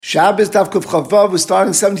Shabbos Daf Kuf Chavav was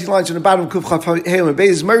starting 17 lines from the bottom of Kuf Chavav Hey and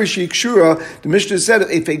Beis Merishi Kshura. The Mishnah said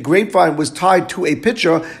if a grapevine was tied to a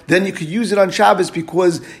pitcher, then you could use it on Shabbos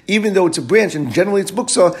because even though it's a branch and generally it's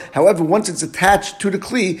muksa, however, once it's attached to the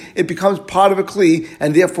kli, it becomes part of a kli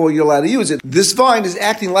and therefore you're allowed to use it. This vine is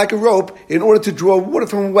acting like a rope in order to draw water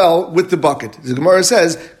from a well with the bucket. The Gemara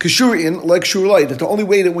says Kshurin like shurlai, that the only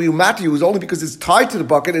way that we matter you is only because it's tied to the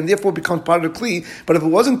bucket and therefore becomes part of the kli. But if it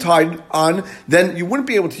wasn't tied on, then you wouldn't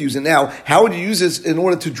be able to use it. Now, how would you use this in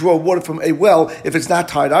order to draw water from a well if it's not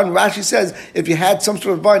tied on? Rashi says if you had some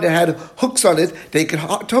sort of vine that had hooks on it, they could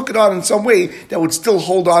hook it on in some way that would still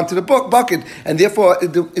hold on to the bucket, and therefore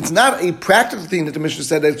it's not a practical thing that the Mishnah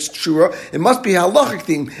said that it's true. It must be a halachic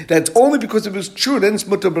thing that's only because if it's true then it's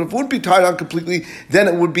mutter, but if it would be tied on completely, then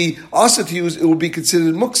it would be also to use. It would be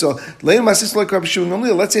considered muksa.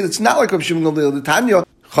 Let's say it's not like Rabbi Shimon Gamliel. The Tanya.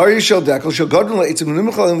 The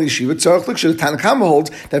Tanakama holds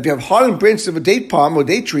that if you have hardened branches of a date palm or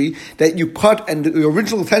date tree that you cut, and the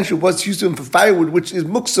original intention was to use them for firewood, which is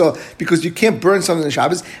muksa because you can't burn something in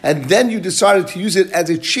Shabbos, and then you decided to use it as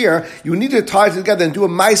a chair, you need to tie it together and do a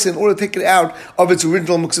maisa in order to take it out of its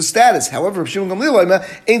original muksa status. However, Rav Shimon Gamliel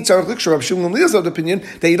ain't tzarich liksher. Rav Shimon Gamliel's of the opinion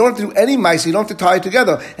that you don't have to do any maisa, you don't have to tie it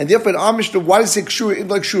together, and therefore in our Mishnah, why does it say kshur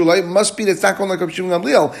like shur? It must be that's not going like Rav Shimon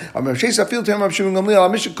Gamliel.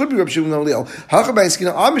 It could be Rav Shimon Gamliel.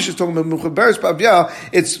 Amish is talking about Mechuberes Bavya.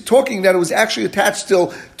 It's talking that it was actually attached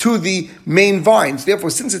still to the main vines.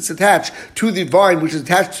 Therefore, since it's attached to the vine, which is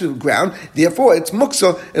attached to the ground, therefore it's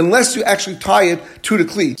muksa unless you actually tie it to the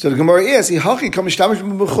kli. So the Gemara is, if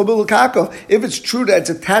it's true that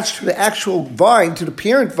it's attached to the actual vine, to the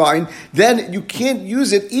parent vine, then you can't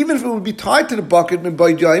use it, even if it would be tied to the bucket.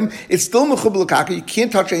 It's still mechubel kaka. You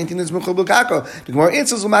can't touch anything that's mechubel kaka. The Gemara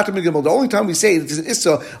answers the only time we say it is an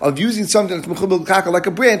issa of using something that's mechubel kaka like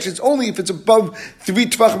a branch, it's only if it's above 3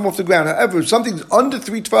 tvachim off the ground. However, if something's under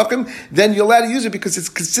 3 tvachim, then you're allowed to use it because it's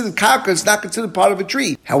considered kaka, it's not considered part of a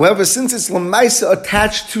tree. However, since it's lemaisa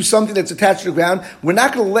attached to something that's attached to the ground, we're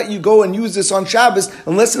not going to let you go and use this on Shabbos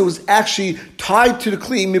unless it was actually tied to the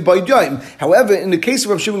kli mibaydoim. However, in the case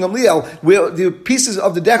of Rav Shimon Gamliel, where the pieces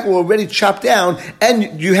of the deck were already chopped down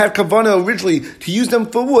and you had kavanah originally to use them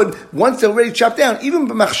for wood, once they're already chopped down, even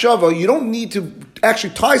b'machshava, you don't need to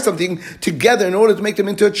actually tie something together in order to make them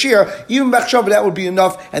into a chair. Even Bachshava, that would be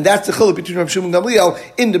enough, and that's the chiluk between Rav Shimon Gamliel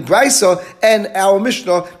in the Brisa and our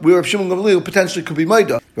Mishnah, where Rav Shimon Gamliel potentially could be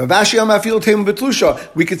Maida. Rav Ashi Amafil Teimu Betlusha.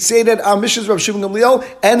 We could say that our Mishnah is Rav Shimon Gamliel,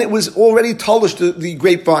 and it was already tolish the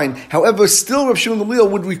grapevine. However, still Rav Shimon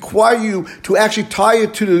Gamliel would require you to actually tie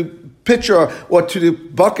it to the pitcher or to the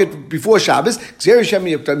bucket before Shabbos,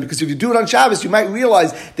 because if you do it on Shabbos, you might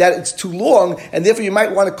realize that it's too long, and therefore you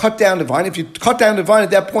might want to cut down the vine. If you cut down the vine at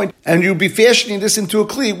that point, and you'll be fashioning this into a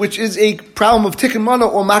kli, which is a problem of tikkun mana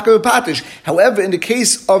or makar patish. However, in the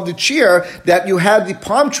case of the chair that you have the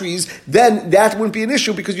palm trees, then that wouldn't be an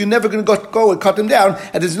issue because you're never going to go and cut them down,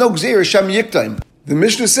 and there's no gzeir shem yiktaim. The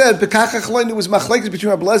Mishnah said, "Bekachach loinu was machlekes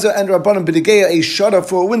between Rabbi Lezer and Rabbanan b'negeya a shutter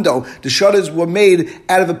for a window. The shutters were made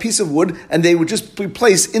out of a piece of wood, and they would just be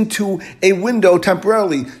placed into a window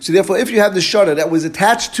temporarily. So therefore, if you have the shutter that was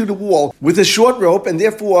attached to the wall with a short rope, and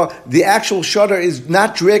therefore the actual shutter is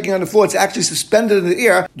not dragging on the floor, it's actually suspended in the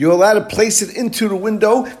air, you're allowed to place it into the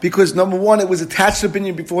window because number one, it was attached to the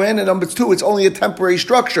binyan beforehand, and number two, it's only a temporary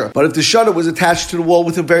structure. But if the shutter was attached to the wall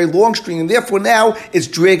with a very long string, and therefore now it's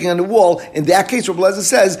dragging on the wall, in that case, Rabbi Lezer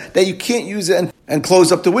says that you can't use it and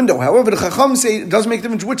close up the window. However, the Chacham say it doesn't make a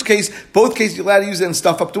difference which case, both cases you're allowed to use it and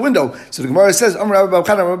stuff up the window. So the Gemara says, both Rabbi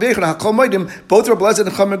Lezer and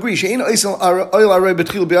Chacham agree.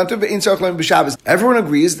 Everyone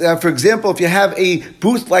agrees that, for example, if you have a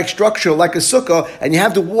booth-like structure like a sukkah and you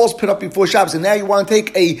have the walls put up before Shabbos, and now you want to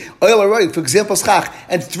take a oil aroid, for example, schach,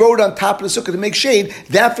 and throw it on top of the sukkah to make shade,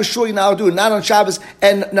 that for sure you now do it, not on Shabbos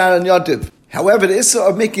and not on Yom Tov. However, the issa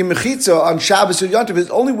of making mechitza on Shabbos or Yom Tov is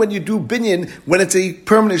only when you do binyan when it's a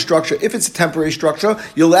permanent structure. If it's a temporary structure,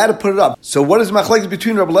 you're allowed to put it up. So what is the machlekes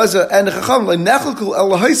between Rabbi Lezer and the Chacham? The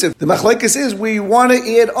machlekes is where you want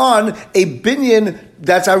to add on a binyan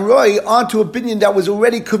that's aroi onto a binyan that was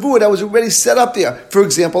already kavua, that was already set up there. For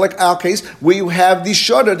example, like our case, where you have the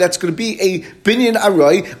shutter that's going to be a binyan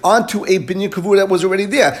aroi onto a binyan kavua that was already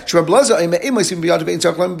there. You're not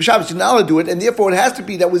allowed to do it, and therefore it has to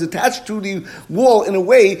be that was attached to the wall in a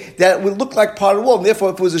way that would look like part of the wall. And therefore,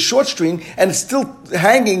 if it was a short string and it's still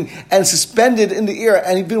hanging and suspended in the air,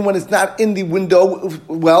 and even when it's not in the window,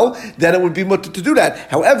 well, then it would be mutter to do that.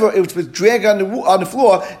 However, if it's dragged on the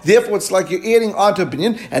floor, therefore it's like you're adding onto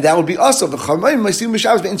binyan, and that would be also the chamayim ma'asim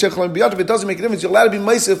b'Shabbos ve'in tzarich l'mayim b'yatav. It doesn't make a difference. You're allowed to be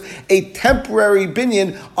ma'asif a temporary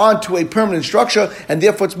binyan onto a permanent structure, and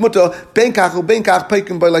therefore it's mutter ben kach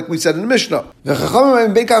peikim by, like we said in the Mishnah.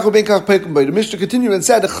 The Mishnah continued and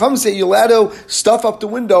said the Chum say you're allowed to stuff up the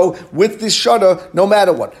window with this shutter no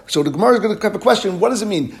matter what. So the Gemara is going to have a question. What does it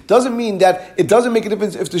mean? Does it mean that it doesn't make a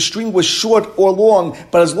difference if the string was short or long,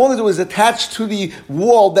 but as long as it was attached to the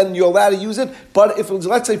wall, then you're allowed to use it? But if it was,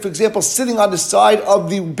 let's say, for example, sitting on the side of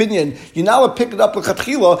the binyan, you now would pick it up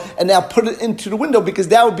l'chatchila and now put it into the window because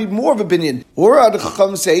that would be more of a binyan. Or the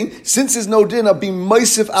Chacham saying, since there's no din of being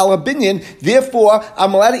meisif ala binyan, therefore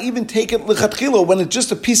I'm allowed to even take it l'chatchila when it's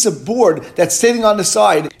just a piece of board that's sitting on the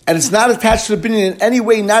side and it's not attached to the binyan in any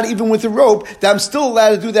way, not even with a rope, that I'm still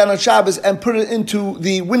allowed to do that on Shabbos and put it into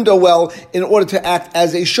the window well in order to act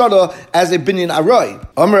as a shutter, as a binyan aray.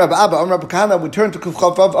 Amar Rabbi Abba, Amar Rabbi Kahana, we turn to Kuf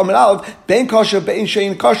Chafav Amar Aleph, Ben Kasha, Ben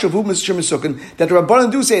Shein Kasha, Vu Mr. Misukin, that the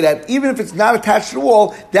Rabbanan do say that even if it's not attached to the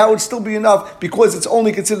wall, that would still be enough because it's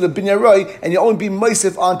only considered a binyan aray and you only be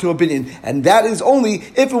meisif onto a binyan. And that is only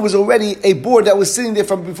if it was already a board that was sitting there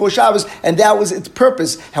from before Shabbos and that was its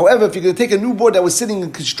purpose. However, if you're going to take a new board that was sitting in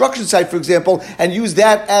a construction site, for example, and use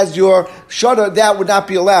that as your shutter, that would not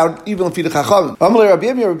be allowed, even if you're the Chachamim. Rabbi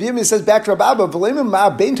Yirmiyah says back to Rabbi Abba, let's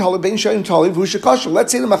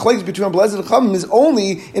say the machlokes between Rabbi Elazar and Chachamim is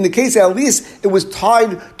only in the case that at least it was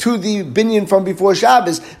tied to the binyan from before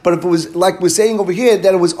Shabbos. But if it was, like we're saying over here,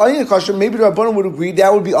 that it was ayin kasher, maybe the Rabbanan would agree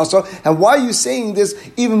that would be also. And why are you saying this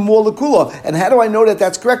even more lakula? And how do I know that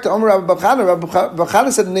that's correct? Rabbi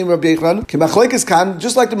Bachana said the name of Rabbi Yechlan,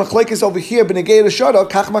 just like the machlokes over here, b'negei l'shara,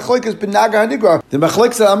 kach machlokes b'nagar hanigra. The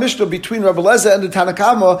machlokes that are Mishnah between Rabbi Elazar and the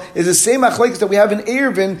Tanakama is the same machlokes that we have in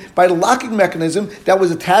Eruvin by the locking mechanism that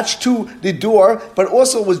was attached to the door, but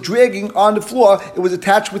also was dragging on the floor. It was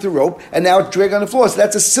attached with a rope, and now it's dragging on the floor. So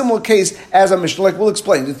that's a similar case as a Mishnah, like we'll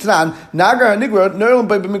explain. The Tanan, Nagar hanigra, nerlim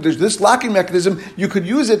by b'mikdash. This locking mechanism, you could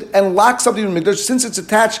use it and lock something in the mikdash since it's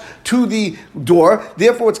attached to the door.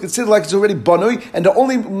 Therefore, it's considered like it's already banui, and the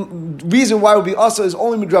only reason why it would be also is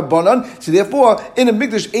only midrabanan. So therefore, in a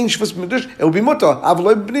mikdash, ein shvus mikdash, it would be mutter.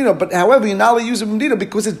 But however, you're not allowed to use a medina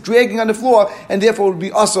because it's dragging on the floor, and therefore it would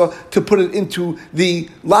be also to put it into the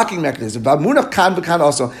locking mechanism.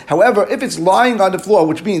 However, if it's lying on the floor,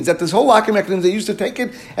 which means that this whole locking mechanism, they used to take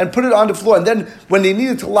it and put it on the floor, and then when they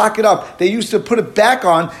needed to lock it up, they used to put it back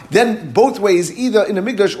on. Then both ways, either in a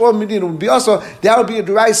mikdash or a medina, would be also, that would be a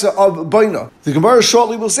deraisa of boina. The Gemara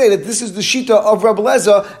shortly will say that this is the shita of Rabbi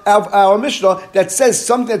Elazar, of our Mishnah, that says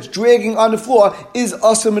something that's dragging on the floor is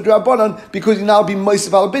also midrabanan because you now be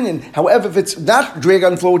meisif al binyan. However, if it's not dragging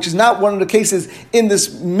on the floor, which is not one of the cases in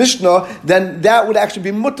this Mishnah, then that would actually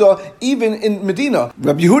be mutter even in Medina.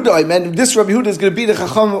 Rabbi Yehuda, and this Rabbi Yehuda is going to be the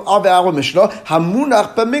Chacham of our Mishnah.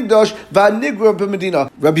 Hamunach b'mikdash v'anigra b'Medina.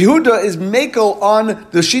 Rabbi Yehuda is makel on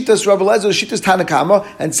the shitas Rabbi Elazar, the shitas Tanakama,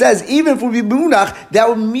 and says even if it would be munach, that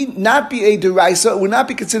would not be a deraisa, it would not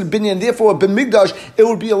be considered binyan. Therefore, b'mikdash, it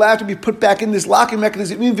would be allowed to be put back in this locking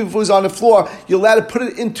mechanism. Even if it was on the floor, you're allowed to put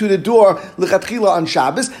it into the door l'chatchila on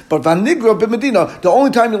Shabbos. But v'anigra b'Medina, the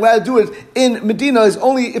only time you're allowed to do it in Medina is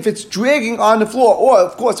only if it's dragging on the floor, or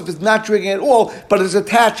of course if it's not dragging at all, but it's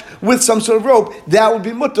attached with some sort of rope, that would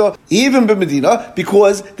be mutter even b'Medina,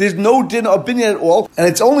 because there's no din of binyan at all, and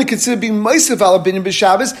it's only considered being meisif ala binyan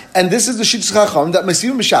b'Shabbos, and this is the shittas chacham that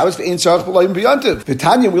meisif b'Shabbos ve'ein tzarich b'layim b'yantiv.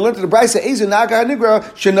 V'tanya, we learned in the Brisa, ezu nagar hanigra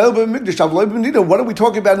shenel b'mikdash avloy b'Medina. What are we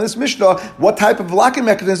talking about in this Mishnah? What type of locking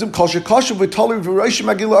mechanism? Kol shekoshav v'tolei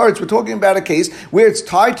v'roshim agil haaretz. We're talking about a case where it's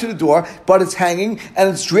tied to the door, but it's hanging and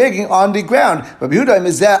it's dragging on the ground. Rabbi Yehuda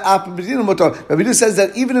is that ap Medina mutter. Rabbi Yehuda says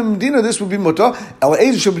that even in Medina this would be mutter. El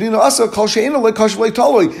ezu shebedina asa kol she'ena lekoshav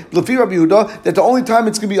leitolei. Lefi Rabbi Yehuda, that the only time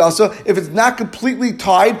it's going to be also if it's not completely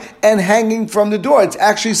tied and hanging from the door. It's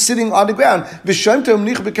actually sitting on the ground. And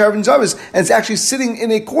it's actually sitting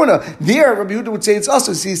in a corner. There, Rabbi Yehuda would say it's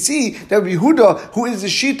also. So you see that Rabbi Yehuda, who is the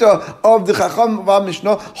shita of the Chacham of our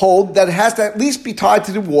Mishnah, hold that it has to at least be tied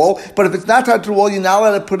to the wall. But if it's not tied to the wall, you're not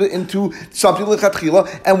allowed to put it into something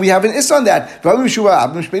lechatchila. And we have an is on that. Who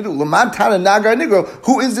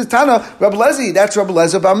is the Tana? Rabbi Lezi. That's Rabbi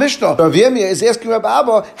Lezi of our Mishnah. Rabbi Yirmiyah is asking Rabbi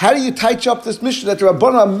Abba, how do you tighten up this Mishnah that the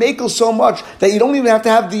Rabbanan makel so much that you don't even have to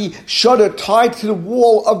have the shutter tied to the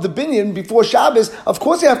wall of the binyan before Shabbos? Of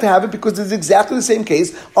course you have to have it because it's exactly the same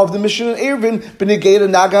case of the Mishnah in Eruvin b'negei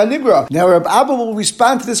naga nigra. Now Rabbi Abba will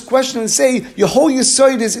respond to this question and say your whole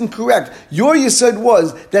yesod is incorrect. Your yesod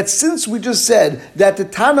was that since we just said that the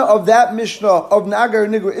Tana of that Mishnah of naga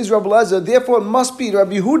nigra is Rabbi Elazar, therefore it must be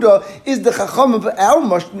Rabbi Yehuda is the Chacham of our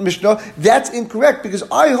Mishnah. That's incorrect because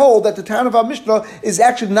I hold that the Tana of our Mishnah is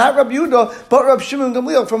actually not Rabbi Yehuda, but Rabbi Shimon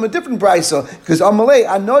Gamliel from a different brisa. Because Amalei,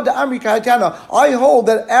 Anod Amri Kaitana, I hold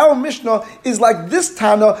that our Mishnah is like this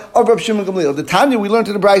Tana of Rabbi Shimon Gamliel. The Tanya we learned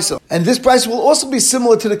in the brisa. And this brisa will also be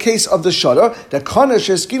similar to the case of the shutter, that Kana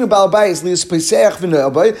Sheskinu Balbayis Lias Peseach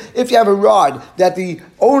V'Ne'abay, if you have a rod that the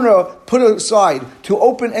owner put aside to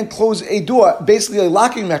open and close a door, basically a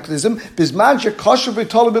locking mechanism,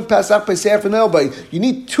 you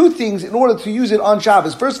need two things in order to use it on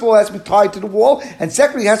Shabbos. First of all, it has to be tied to the wall, and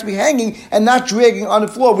secondly, it has to be hanging and not dragging on the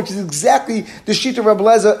floor, which is exactly the sheet of Rabbi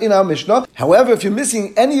Lezer in our Mishnah. However, if you're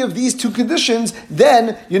missing any of these two conditions,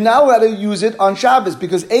 then you're not allowed to use it on Shabbos,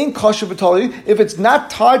 because ain't kosher v'tali, if it's not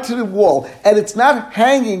tied to the wall and it's not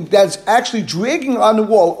hanging, that's actually dragging on the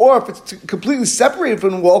wall, or if it's completely separated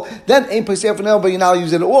from the wall, then ain't Pesach for now, but you're not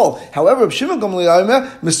use it at all. However, Shimon Gamliel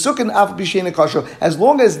Mesukin Af B'Shein Kasher, as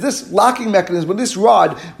long as this locking mechanism, this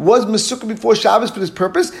rod, was Mesukin before Shabbos for this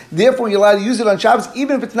purpose, therefore you're allowed to use it on Shabbos,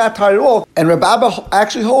 even if it's not tied at all. And Rabbi Abba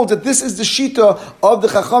actually holds that this is the shita of the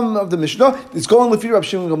Chacham of the Mishnah. It's going with Rabbi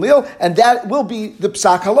Shimon Gamliel, and that will be the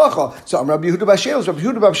Psak Halacha. So Rabbi Yehuda Bar Shelah, Rabbi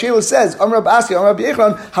Yehuda Bar Shelah says, Rabbi Asi, Rabbi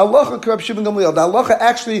Echron, Halacha Rabbi Shimon Gamliel. The Halacha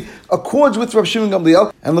actually accords with Rabbi Shimon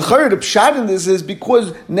Gamliel, and the pshat in this is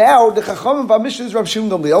because now the Chacham of our Mishnah is Rabbi Shimon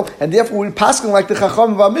Gamliel, and therefore we're passing like the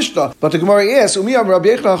Chacham of our Mishnah. But the Gemara asks, Rabbi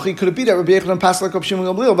Echron, could it be that Rabbi Echron passed like Rabbi Shimon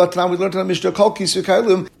Gamliel? But now we learned in the Mishnah, Kol Kisu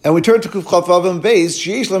Kailim, and we turn to Kuf Chavav and Beis,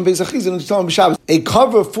 Sheish Lam Beis Achizin, and Tzom B'Shabbos. A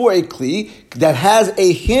cover for a kli that has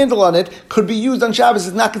a handle on it could be used on Shabbos.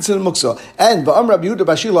 It's not considered muksa. And Rabbi Yehuda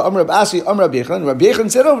Bar Shelah, Rabbi Asi, Rabbi Echron. Rabbi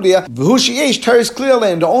Echron said over there, V'hu sheyesh teres clear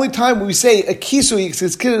land. The only time we say a kisu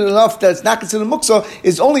is considered enough that it's not considered muksa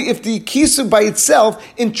is only if the kisu by itself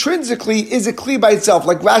intrinsically is a kli by itself.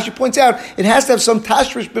 Like Rashi points out, it has to have some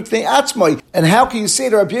tashrish b'fnei atzmai. And how can you say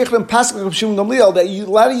to Rabbi Echron Pasuk Rabbi Shimon Gamliel that you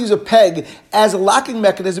allowed to use a peg as a locking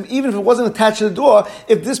mechanism, even if it wasn't attached to the door,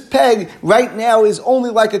 if this peg right now is only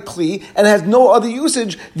like a kli and has no other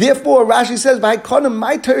usage? Therefore, Rashi says, "V'haikonim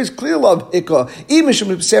my teres kli love ikka." Even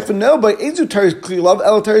shem sefer no, but ezu teres kli love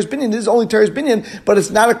el teres binyan. This is only teres binyan, but it's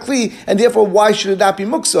not a kli, and therefore, why should it not be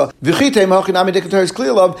muksa? V'chitei hachinami dika teres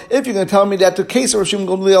kli love. If you're going to tell me that the case of Shimon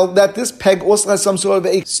Gamliel that this peg also has some sort of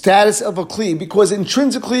a status of a kli, because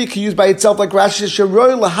intrinsically it can use by itself, like Rashi says,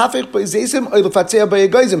 "Sharoi lahafich b'izeisim or lefatzei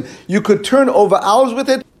b'yegayzim." You could turn over olives with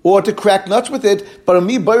it, or to crack nuts with it, but on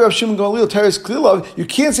me, by Rav Shimon Gamliel, teres kli love, you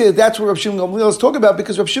can't say that that's what Rav Shimon Gamliel is talking about,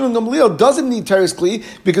 because Rav Shimon Gamliel doesn't need teres kli,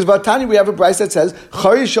 because Vatani we have a price that says,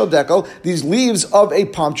 Chari shel dekel, these leaves of a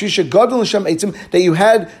palm tree, shegadol l'shem eitzim, that you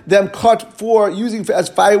had them cut for using as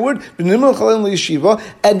firewood, v'nimel chalem l'yeshiva,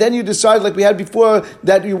 and then you decide, like we had before,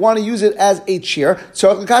 that you want to use it as a chair,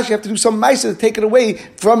 so you have to do some ma'isa to take it away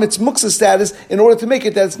from its muksa status in order to make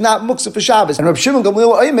it that it's not muksa for Shabbos. And Rav Shimon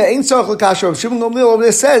Gamliel, Rav Shimon Gamliel over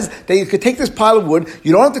there says that you could take this pile of wood,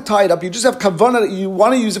 you don't have to tie it up, you just have kavanah that you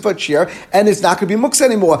want to use it for a chair, and it's not going to be muksa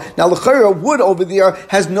anymore. Now, l'chayra, wood over there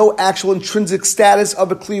has no actual intrinsic status of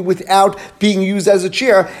a kli without being used as a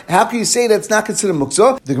chair. How can you say that it's not considered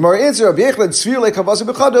muksa? The Gemara answers, Rabbi Echon,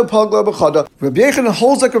 Rabbi Echon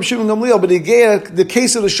holds like Rabbi Shimon Gamliel, but he gave the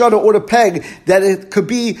case of the shutter or the peg, that it could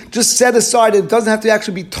be just set aside, it doesn't have to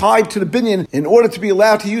actually be tied to the binyan in order to be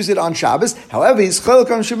allowed to use it on Shabbos. However, he's chalak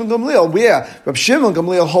on Shimon Gamliel, where Rabbi Shimon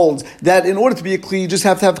Gamliel holds that in order to be a kli, you just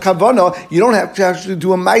have to have kavanah. You don't have to actually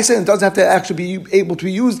do a ma'aseh, and it doesn't have to actually be able to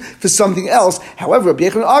be used for something else. However, Rabbi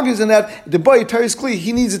Echon argues in that the boy teres kli,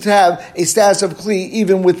 he needs it to have a status of kli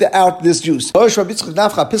even without this juice. Rabbi Yitzchak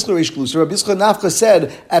Nafcha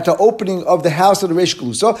said at the opening of the house of the Reish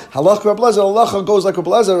Galusa, halach Rabbi Lezer, halacha goes like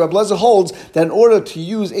Rabbi Lezer. Rabbi Lezer holds that in order to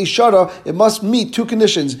use a shutter, it must meet two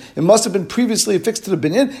conditions. It must have been previously affixed to the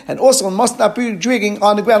binyan, and also it must not be dragging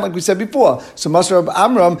on the ground like we said before. So Master Rabbi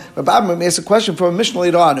Amram asked a question from a Mishnah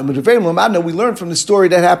later on, and we learned from the story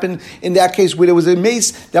that happened in that case where there was a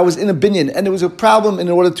mace that was in a binyan, and there was a problem. In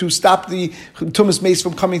order to stop the tumas mace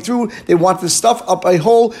from coming through, they wanted to stuff up a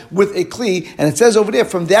hole with a kli, and it says over there,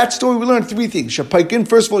 from that story we learned three things. Shapaikin,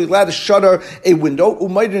 first of all, you're allowed to shutter a window,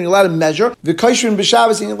 umaydin, you're allowed to measure, v'kaishrin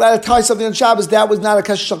b'Shabbos, and you're allowed to tie something on Shabbos. That was not a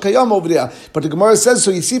kasher shel kayam over there, but the Gemara says,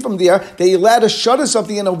 so you see from there that you're allowed to shutter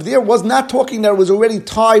something, and over there was not talking that it was already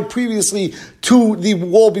tied previously to the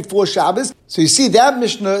wall before Shabbos. So you see that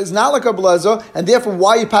Mishnah is not like Rabbi Lezer, and therefore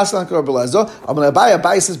why you pass like Rabbi Lezer?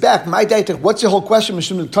 Abai says back, my data, what's your whole question,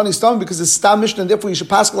 Mishnah Tani Stam, because it's Stam Mishnah, and therefore you should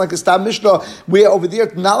pass like a Stam Mishnah, where over there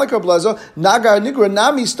it's not like Rabbi Lezer, Nagar Nigra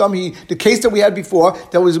Nami Stam, the case that we had before,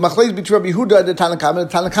 that was Machlez between Rabbi Yehuda and the Tanakam, and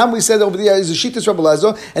the Tanakam we said over there is a Shittas Rabbi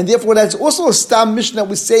Lezer, and therefore that's also a Stam Mishnah that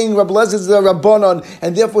we're saying Rabbi Lezer is a Rabbanon,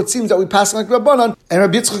 and therefore it seems that we pass like Rabbanon, and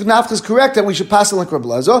Rabbi Yitzchak Nafcha is correct that we should pass like Rabbi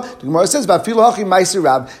Lezer. The Gemara says, Maaseh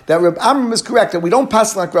Rav, that Reb Amram is correct, that we don't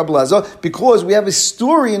pass like Reb Elazar, because we have a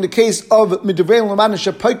story in the case of Midavrei Lamana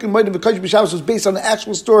Shapaikin Moedim V'Kodesh B'Shabbos was based on the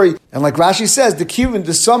actual story. And like Rashi says, the Kivin,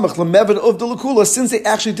 the Samach, Lemevad of the Lakula, since they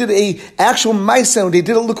actually did a actual Maisa, they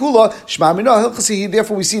did a Lakula, Shema Minah Hilchasi,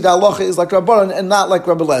 therefore we see that halacha is like Rabbanan and not like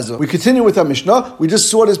Reb Elazar. We continue with our Mishnah. We just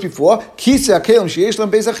saw this before. Kisei HaKelim Sheyesh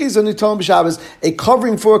Lam Beis Achiza Nitom B'Shabbos, a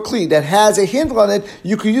covering for a kli that has a handle on it,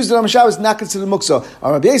 you can use it on Shabbos, not considered muksa.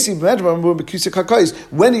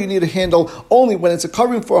 When do you need a handle? Only when it's a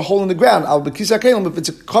covering for a hole in the ground. If it's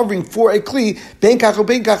a covering for a kli,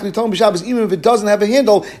 even if it doesn't have a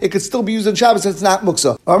handle, it could still be used on Shabbos. It's not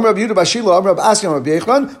muksa.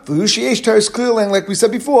 Like we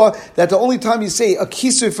said before, that the only time you say a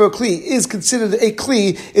kisui for a kli is considered a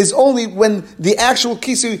kli is only when the actual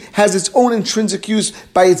kisui has its own intrinsic use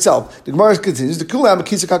by itself. The Gemara continues,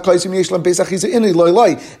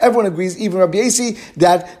 everyone agrees, even Rabbi Yasi,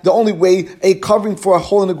 that the only way a covering for a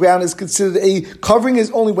hole in the ground is considered a covering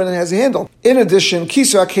is only when it has a handle. In addition,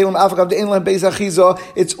 it's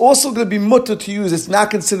also going to be mutter to use. It's not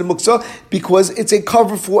considered muksa because it's a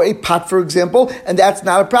cover for a pot, for example, and that's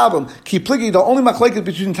not a problem. The only machlekes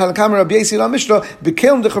between Tanakam and Rabbi Yasi and our Mishnah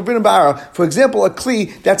became the chavrin ba'ara. For example, a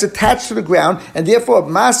kli that's attached to the ground, and therefore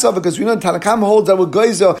masa, because we know Tanakam holds that we're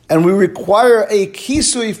geyser, and we require a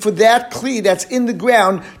kisui for that kli that's in the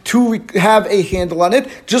ground to have a handle on it,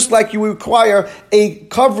 just like you require a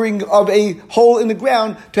covering of a hole in the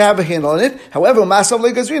ground to have a handle on it. However, Masav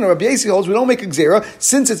Legazrina, Rabbi Yasi holds we don't make a gzera,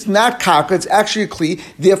 since it's not karka, it's actually a kli,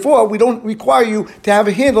 therefore we don't require you to have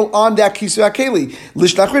a handle on that kisui akeli.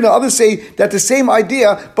 Lishnachrina, others say that the same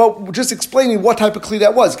idea, but just explaining what type of kli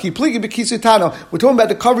that was. We're talking about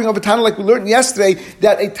the covering of a tana like we learned yesterday,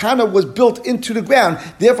 that a tana was built into the ground.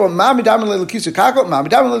 Therefore,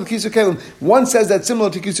 one says that's similar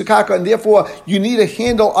to kisukaka, and therefore you need a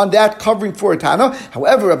handle on that covering for a tana.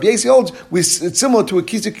 However, Rabbi Yasi holds it's similar to a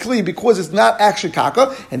kisukli because it's not actually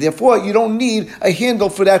kaka, and therefore you don't need a handle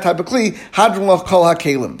for that type of kli. Hadron kol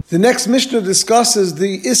hakelim. The next Mishnah discusses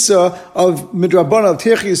the issa of midrabanan of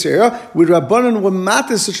Terech Yisera, with Rabbanan when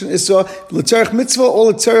matter such an issa l'tzarech mitzvah,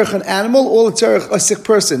 or l'tzarech an animal, or l'tzarech a sick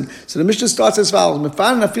person. So the Mishnah starts as follows: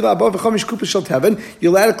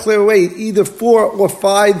 you're allowed to clear away either 4 or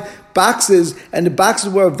 5 boxes, and the boxes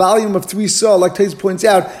were a volume of 3 saw, like Tais points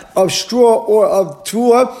out, of straw or of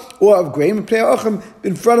trua or of grain, and play archim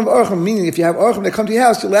in front of archim, meaning if you have archim that come to your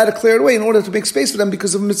house, you're allowed to clear it away in order to make space for them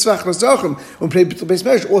because of mitzvah chas archim. When play bittul beis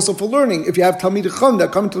medrash, also for learning. If you have talmid chacham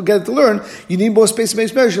that come together to learn, you need more space in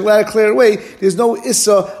beis medrash, you're allowed to clear it away. There's no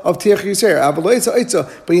issa of terech yisera,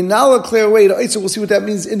 but you're not allowed to clear away the itza. We'll see what that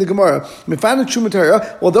means in the Gemara.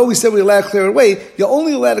 Although we said we're allowed to clear it away, you're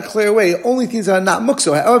only allowed to clear away only things that are not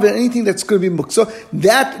muksa. However, anything that's going to be muksa,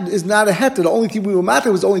 that is not a heta. The only thing we will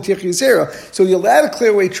matter was only terech yisera. So you're allowed to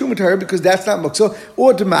clear away truma tahara because that's not muksa,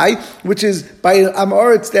 or demai, which is by an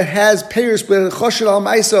amaretz that has payers, but choshen al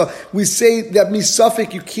ma'isa, we say that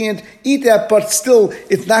misafik you can't eat that, but still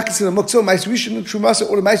it's not considered muksa. Ma'isrishin and trumasa,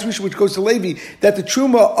 or the ma'isrishin which goes to Levi, that the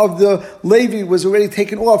truma of the Levi was already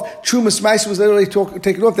taken off. Trumas ma'isa was already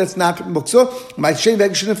taken off. That's not muksa. Ma'ishen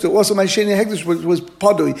v'egshinift, also ma'ishen hegdish was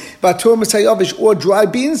padoi. V'ator masayavish, or dry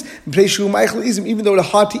beans, even though they're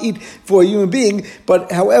hard to eat for a human being,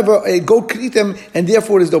 but however a goat could eat them, and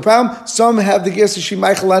therefore there's no problem. Some have the gersa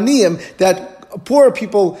shimaichel aniyim, that poor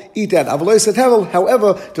people eat that.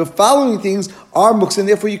 However, the following things are muksa, and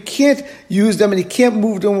therefore you can't use them and you can't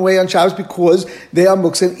move them away on Shabbos because they are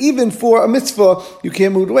muksa. And even for a mitzvah, you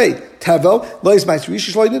can't move it away. Tavel, lois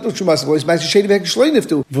ma'isrish shloinit u'chumas, lois ma'isrish sheidim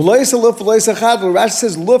shloiniftu. V'lois aluf, v'lois achad. Rashi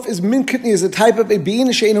says luf is minkitni, is a type of a bean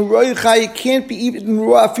shein roichai. It can't be eaten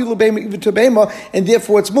raw, afilu beima, even to beima, and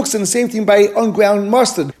therefore it's muksa. And the same thing by unground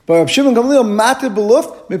mustard. But Rav Shimon Gamliel matir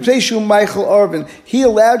beluf mipnei Michael Arvin. He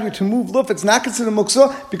allowed you to move luf. It's not considered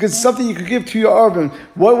muksa because it's something you could give to your Arvin.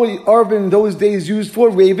 What were Arvin in those days used for?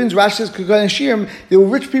 Ravens. Rashi says kagan shirim. They were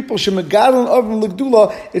rich people. Shemagadol Arvin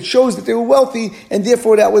l'gdula. It shows that they were wealthy, and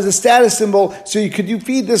therefore that was a status symbol. So you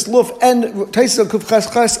feed this luf. And Taisel Kuf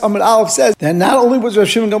Chas Amud Aleph says that not only was Rav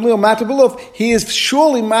Shimon Gamliel matir beluf, he is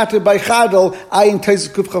surely matir by chadol ayin Taisel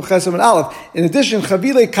Kuf Chas Amud Aleph. In addition,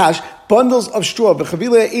 chavile kash, bundles of straw,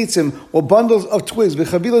 b'chavila eitzim, or bundles of twigs,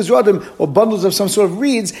 b'chavila zradim, or bundles of some sort of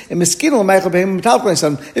reeds, and miskin l'maychal behem metaltal.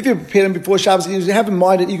 If you prepare them before Shabbos, and you have in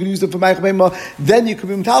mind that you can use them for maychal behem, then you can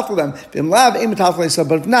be metaltal them.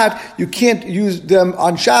 But if not, you can't use them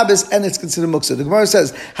on Shabbos, and it's considered muksa. The Gemara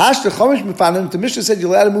says, Hash the chomish mefanim. The Mishnah said you're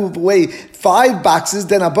allowed to move away 5 boxes.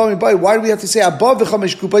 Then above me, why do we have to say above the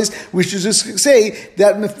chomish kupas? We should just say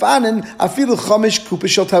that mefanim afilu chomish kupas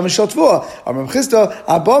shel tam shel tvua. Amar Chisda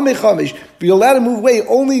above me chomish. but you're allowed to move away.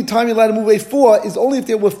 Only time you're allowed to move away 4 is only if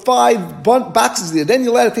there were 5 boxes there. Then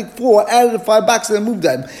you're allowed to take 4 out of the 5 boxes and move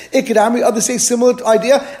them. Ikidami, others say similar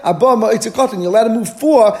idea. Abba ma'itza cotton. You're allowed to move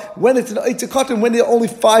 4 when it's an itza cotton, when there are only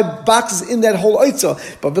 5 boxes in that whole itza.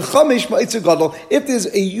 But v'chamish ma'itza gadol. If there's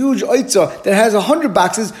a huge itza that has 100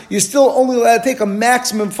 boxes, you're still only allowed to take a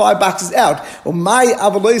maximum 5 boxes out. Or my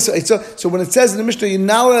avaloisa itza. So when it says in the Mishnah, you're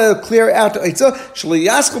not allowed to clear out the itza,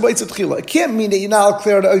 it can't mean that you're not allowed to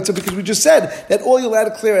clear out the itza, because we just said that all you're allowed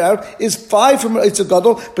to clear out is 5 from an itza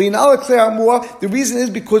gadol, but you're not allowed to clear out more. The reason is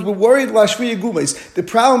because we're worried lashviya gumes. The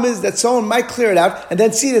problem is that someone might clear it out and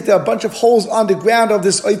then see that there are a bunch of holes on the ground of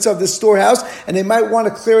this itza, of this storehouse, and they might want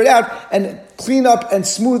to clear it out and clean up and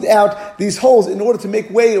smooth out these holes in order to make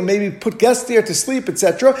way, or maybe put guests there to sleep,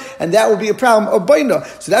 etc. And that would be a problem of baina.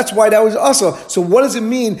 So that's why that was also. So what does it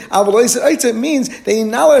mean? It means that you're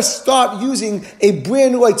not allowed to start using a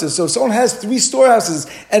brand new itza. So if someone has 3 storehouses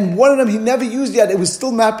and one of them he never used yet, it was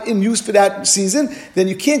still not in use for that season, then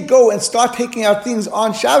you can't go and start taking out things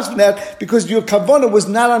on Shabbos from that, because your kavanah was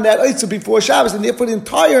not on that itza before Shabbos, and therefore the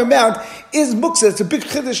entire amount is muksa. It's a big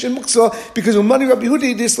chiddush in muksa, because when money Rabbi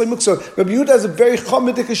Yehuda did like muksa, Rabbi Yehuda has a very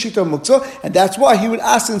chomedik shita muksa, and that's why he would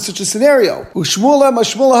ask in such a scenario.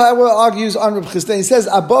 Shmuel, however, argues on Rabbi Chisda. He says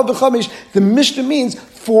above the chamish, the Mishnah means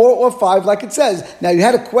 4 or 5, like it says. Now you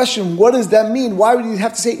had a question, what does that mean? Why would you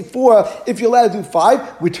have to say 4 if you're allowed to do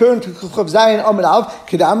 5? We turn to Chav Zayin Amud Av,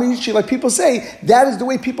 Kedami Yishi, like people say, that is the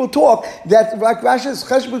way people talk, that like Rashi says,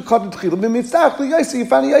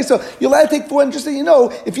 you're allowed to take 4, and just so you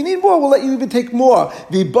know, if you need more, we'll let you even take more.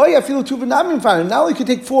 Not only could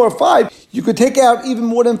take 4 or 5, you could take out even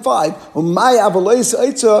more than 5.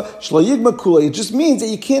 It just means that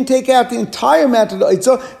you can't take out the entire amount of the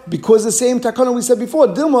itza, because the same takana we said before,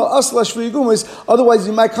 otherwise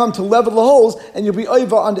you might come to level the holes and you'll be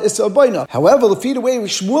over on the issa abayna. However, the way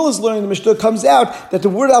Shmuel is learning the Mishnah, comes out that the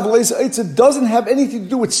word avaleisa itza doesn't have anything to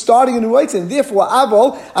do with starting a new itza, and therefore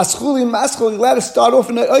aval aschuli maschul, you're allowed to start off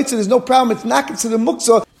in the itza. There's no problem. It's not considered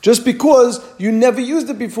muksa just because you never used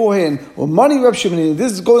it beforehand. Or money Reb Shimon,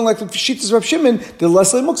 this is going like the Shitas Reb Shimon, the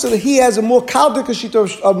lesser muksa, that he has a more kaldik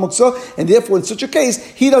shita of muksa, and therefore in such a case,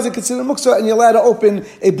 he doesn't consider muksa, and you're allowed to open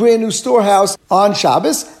a brand new storehouse on Shabbos.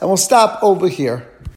 And we'll stop over here.